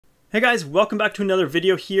Hey guys, welcome back to another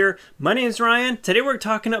video here. My name is Ryan. Today we're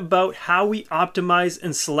talking about how we optimize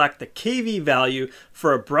and select the kV value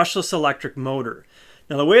for a brushless electric motor.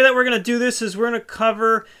 Now the way that we're going to do this is we're going to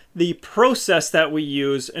cover the process that we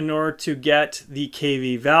use in order to get the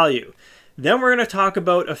kV value. Then we're going to talk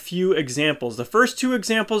about a few examples. The first two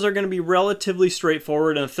examples are going to be relatively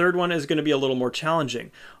straightforward, and the third one is going to be a little more challenging.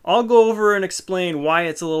 I'll go over and explain why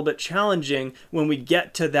it's a little bit challenging when we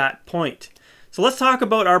get to that point. So let's talk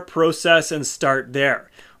about our process and start there.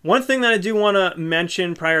 One thing that I do want to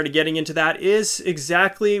mention prior to getting into that is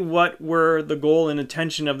exactly what the goal and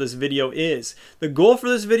intention of this video is. The goal for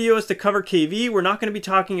this video is to cover kV. We're not going to be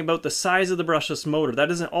talking about the size of the brushless motor. That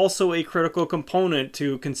is also a critical component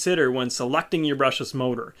to consider when selecting your brushless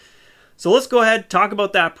motor. So let's go ahead and talk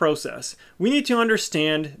about that process. We need to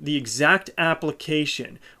understand the exact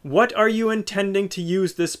application. What are you intending to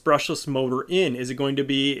use this brushless motor in? Is it going to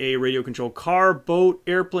be a radio controlled car, boat,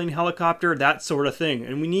 airplane, helicopter, that sort of thing?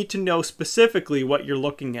 And we need to know specifically what you're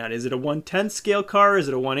looking at. Is it a 1/10 scale car? Is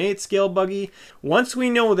it a 1/8 scale buggy? Once we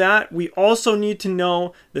know that, we also need to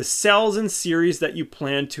know the cells and series that you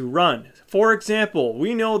plan to run. For example,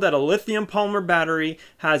 we know that a lithium polymer battery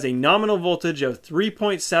has a nominal voltage of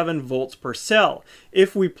 3.7 volts per cell.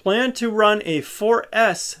 If we plan to run a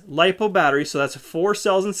 4S LiPo battery, so that's 4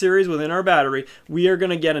 cells in series within our battery, we are going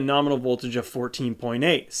to get a nominal voltage of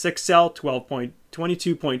 14.8, 6 cell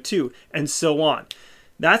 22.2, and so on.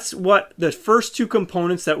 That's what the first two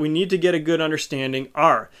components that we need to get a good understanding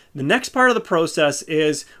are. The next part of the process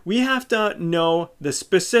is we have to know the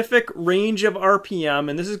specific range of RPM,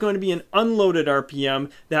 and this is going to be an unloaded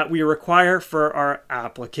RPM that we require for our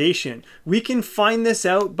application. We can find this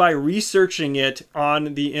out by researching it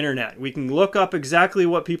on the internet. We can look up exactly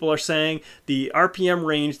what people are saying, the RPM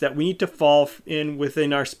range that we need to fall in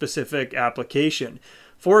within our specific application.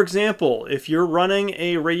 For example, if you're running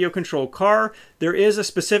a radio controlled car, there is a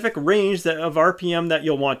specific range of RPM that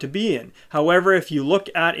you'll want to be in. However, if you look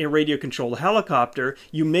at a radio controlled helicopter,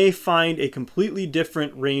 you may find a completely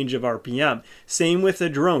different range of RPM. Same with a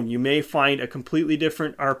drone. You may find a completely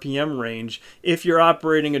different RPM range if you're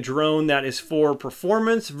operating a drone that is for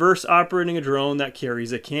performance versus operating a drone that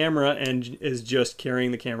carries a camera and is just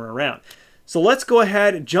carrying the camera around. So let's go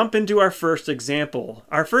ahead and jump into our first example.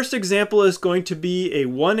 Our first example is going to be a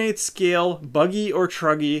 1/8 scale buggy or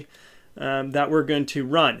truggy that we're going to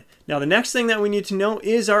run. Now the next thing that we need to know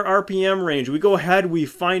is our RPM range. We go ahead, we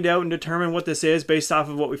find out and determine what this is based off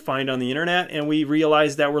of what we find on the internet, and we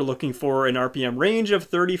realize that we're looking for an RPM range of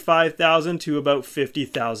 35,000 to about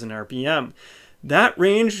 50,000 RPM. That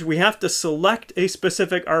range, we have to select a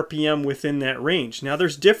specific RPM within that range. Now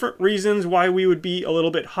there's different reasons why we would be a little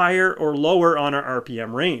bit higher or lower on our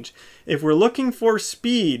RPM range. If we're looking for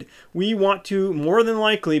speed, we want to more than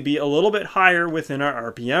likely be a little bit higher within our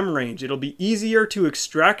RPM range. It'll be easier to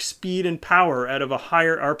extract speed and power out of a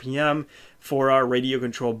higher RPM for our radio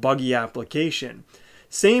controlled buggy application.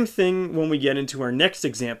 Same thing when we get into our next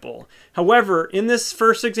example. However, in this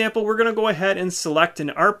first example, we're going to go ahead and select an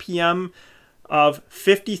RPM of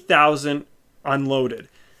 50,000 unloaded.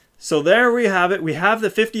 So there we have it. We have the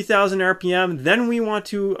 50,000 RPM. Then we want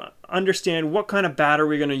to understand what kind of battery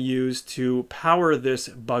we're going to use to power this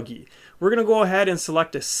buggy. We're going to go ahead and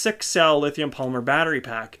select a 6 cell lithium polymer battery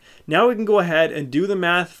pack. Now we can go ahead and do the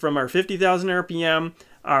math from our 50,000 RPM,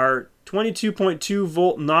 our 22.2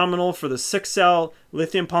 volt nominal for the 6 cell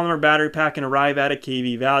lithium polymer battery pack, and arrive at a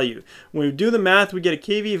kV value. When we do the math, we get a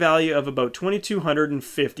kV value of about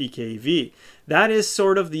 2250 kV. That is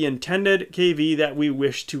sort of the intended kV that we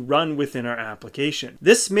wish to run within our application.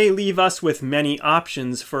 This may leave us with many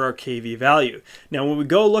options for our kV value. Now when we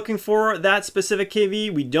go looking for that specific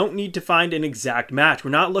kV, we don't need to find an exact match.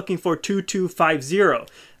 We're not looking for 2250.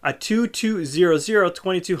 A 2200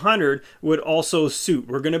 2200 would also suit.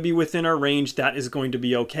 We're going to be within our range. That is going to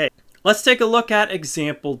be okay. Let's take a look at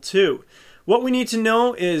example 2. What we need to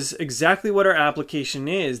know is exactly what our application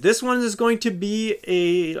is. This one is going to be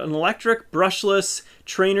an electric brushless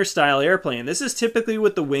trainer style airplane. This is typically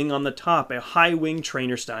with the wing on the top, a high wing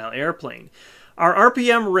trainer style airplane. Our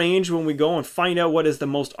RPM range, when we go and find out what is the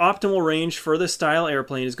most optimal range for this style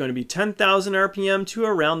airplane, is going to be 10,000 RPM to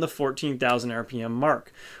around the 14,000 RPM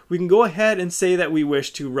mark. We can go ahead and say that we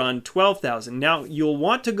wish to run 12,000. Now you'll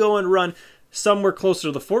want to go and run somewhere closer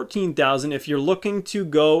to the 14,000 if you're looking to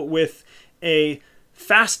go with a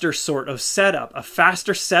faster sort of setup. A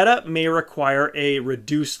faster setup may require a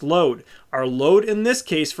reduced load. Our load in this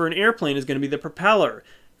case for an airplane is going to be the propeller.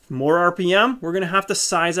 More RPM, we're going to have to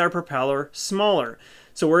size our propeller smaller.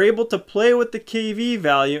 So we're able to play with the kV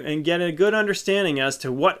value and get a good understanding as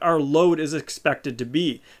to what our load is expected to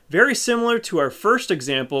be. Very similar to our first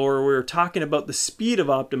example where we were talking about the speed of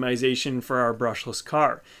optimization for our brushless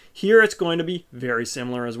car. Here it's going to be very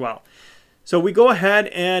similar as well. So we go ahead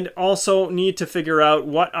and also need to figure out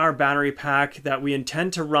what our battery pack that we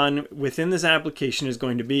intend to run within this application is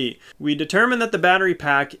going to be. We determine that the battery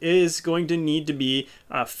pack is going to need to be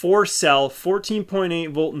a 4-cell 14.8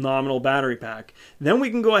 volt nominal battery pack. Then we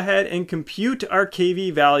can go ahead and compute our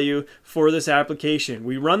kV value for this application.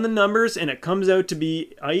 We run the numbers and it comes out to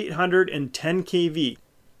be 810 kV.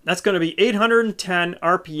 That's going to be 810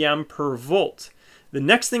 RPM per volt. The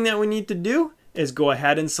next thing that we need to do is go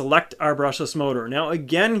ahead and select our brushless motor. Now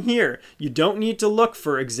again here, you don't need to look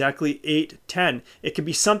for exactly 810. It could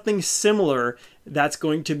be something similar that's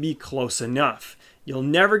going to be close enough. You're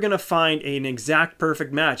never going to find an exact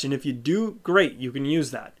perfect match, and if you do, great, you can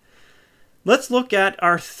use that. Let's look at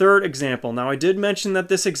our third example. Now I did mention that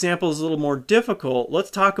this example is a little more difficult. Let's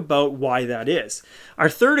talk about why that is. Our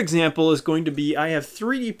third example is going to be I have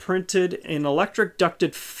 3D printed an electric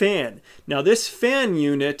ducted fan. Now this fan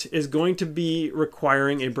unit is going to be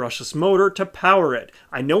requiring a brushless motor to power it.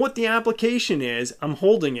 I know what the application is, I'm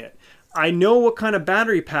holding it. I know what kind of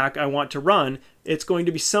battery pack I want to run. It's going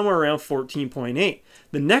to be somewhere around 14.8.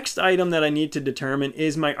 The next item that I need to determine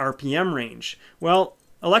is my RPM range. Well,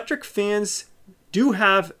 electric fans do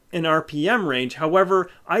have an RPM range. However,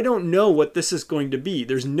 I don't know what this is going to be.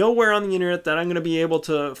 There's nowhere on the internet that I'm going to be able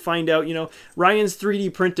to find out, Ryan's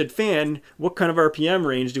 3D printed fan, what kind of RPM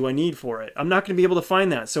range do I need for it? I'm not going to be able to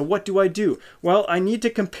find that. So what do? Well, I need to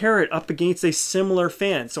compare it up against a similar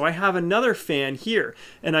fan. So I have another fan here,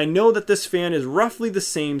 and I know that this fan is roughly the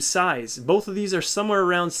same size. Both of these are somewhere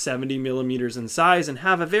around 70 millimeters in size and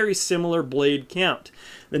have a very similar blade count.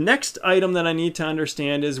 The next item that I need to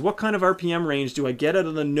understand is what kind of RPM range do I get out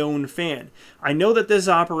of the known fan. I know that this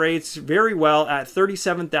operates very well at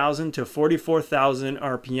 37,000 to 44,000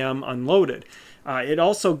 RPM unloaded. It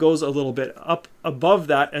also goes a little bit up above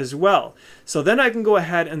that as well. So then I can go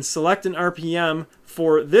ahead and select an RPM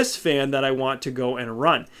for this fan that I want to go and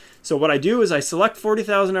run. So what I do is I select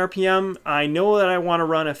 40,000 RPM. I know that I want to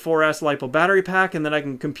run a 4S LiPo battery pack, and then I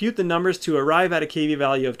can compute the numbers to arrive at a kV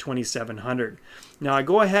value of 2700. Now I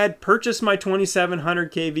go ahead, purchase my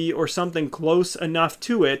 2700 kV or something close enough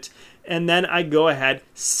to it, and then I go ahead,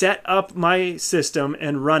 set up my system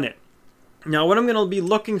and run it. Now what I'm going to be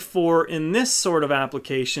looking for in this sort of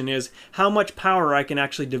application is how much power I can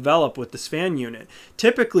actually develop with this fan unit.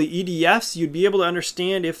 Typically EDFs, you'd be able to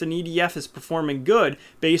understand if an EDF is performing good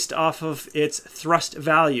based off of its thrust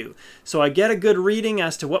value. So I get a good reading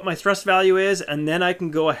as to what my thrust value is, and then I can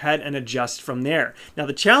go ahead and adjust from there. Now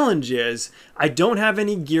the challenge is I don't have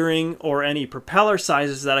any gearing or any propeller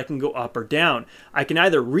sizes that I can go up or down. I can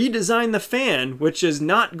either redesign the fan, which is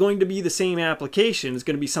not going to be the same application, it's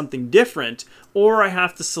going to be something different, or I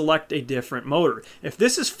have to select a different motor. If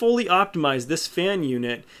this is fully optimized, this fan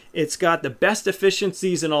unit, it's got the best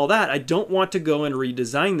efficiencies and all that, I don't want to go and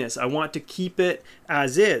redesign this. I want to keep it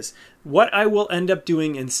as is. What I will end up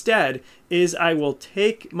doing instead is I will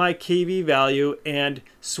take my kV value and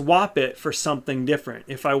swap it for something different.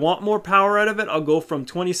 If I want more power out of it, I'll go from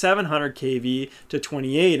 2700 kV to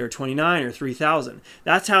 28 or 29 or 3000.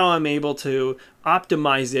 That's how I'm able to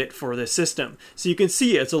optimize it for the system. So you can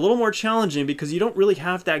see it's a little more challenging because you don't really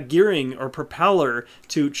have that gearing or propeller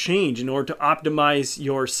to change in order to optimize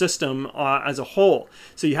your system as a whole.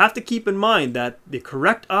 So you have to keep in mind that the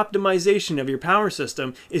correct optimization of your power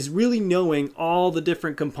system is really knowing all the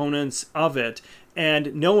different components of it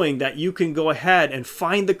and knowing that you can go ahead and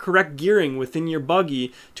find the correct gearing within your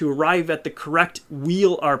buggy to arrive at the correct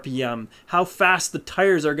wheel RPM, how fast the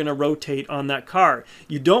tires are going to rotate on that car.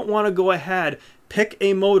 You don't want to go ahead, pick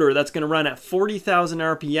a motor that's going to run at 40,000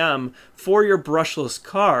 RPM for your brushless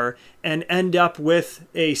car and end up with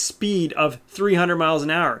a speed of 300 miles an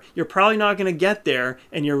hour. You're probably not going to get there,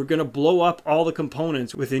 and you're going to blow up all the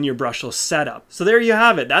components within your brushless setup. So there you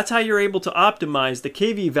have it. That's how you're able to optimize the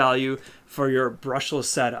kV value for your brushless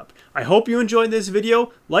setup. I hope you enjoyed this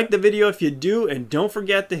video. Like the video if you do, and don't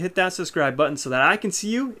forget to hit that subscribe button so that I can see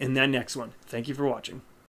you in that next one. Thank you for watching.